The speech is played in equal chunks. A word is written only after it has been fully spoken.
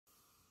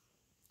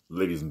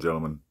Ladies and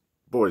gentlemen,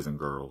 boys and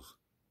girls,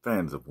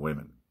 fans of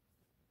women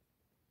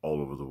all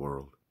over the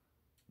world,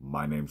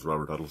 my name's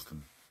Robert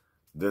Huddleston.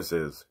 This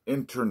is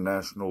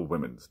International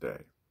Women's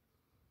Day,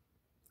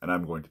 and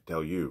I'm going to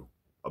tell you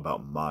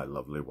about my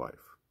lovely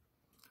wife.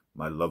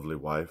 My lovely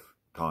wife,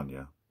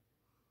 Tanya.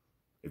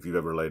 If you've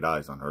ever laid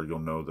eyes on her, you'll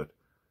know that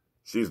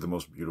she's the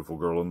most beautiful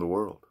girl in the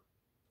world.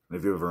 And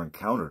if you've ever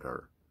encountered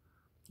her,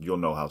 you'll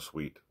know how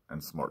sweet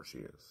and smart she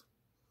is.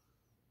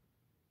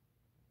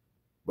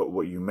 But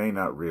what you may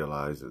not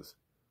realize is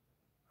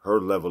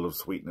her level of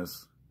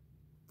sweetness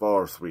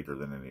far sweeter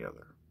than any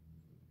other.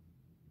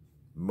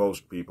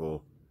 Most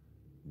people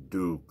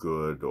do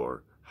good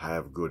or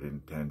have good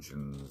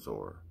intentions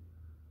or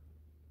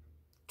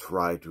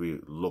try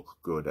to look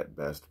good at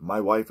best.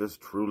 My wife is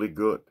truly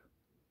good.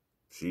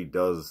 She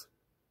does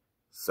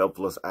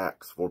selfless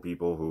acts for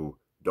people who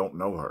don't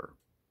know her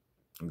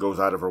and goes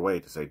out of her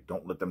way to say,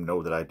 don't let them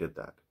know that I did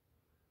that.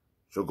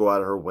 She'll go out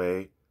of her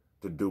way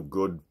to do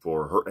good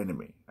for her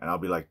enemy. And I'll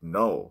be like,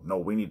 no,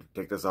 we need to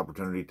take this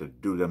opportunity to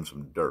do them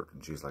some dirt.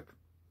 And she's like,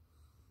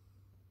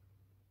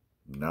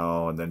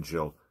 no. And then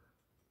she'll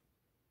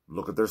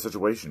look at their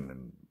situation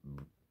and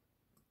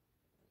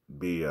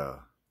be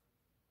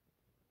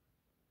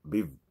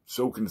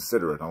so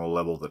considerate on a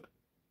level that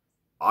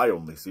I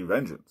only see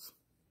vengeance.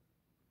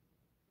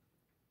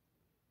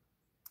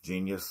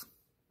 Genius.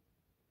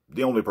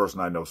 The only person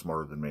I know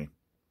smarter than me.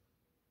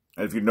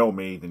 And if you know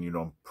me, then you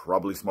know I'm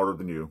probably smarter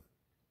than you.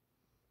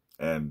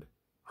 And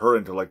her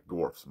intellect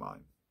dwarfs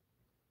mine.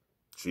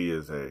 She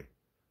is a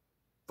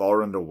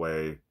far and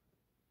away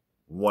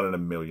 1 in a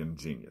million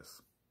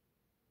genius.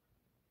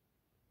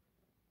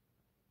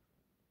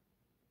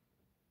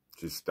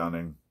 She's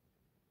stunning.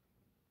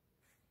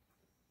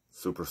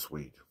 Super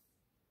sweet.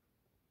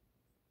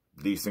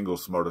 The single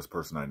smartest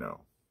person I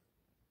know.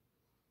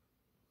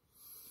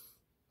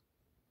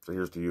 So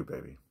here's to you,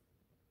 baby.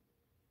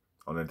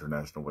 On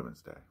International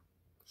Women's Day.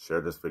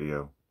 Share this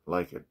video.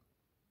 Like it.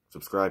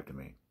 Subscribe to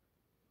me.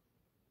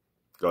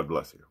 God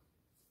bless you.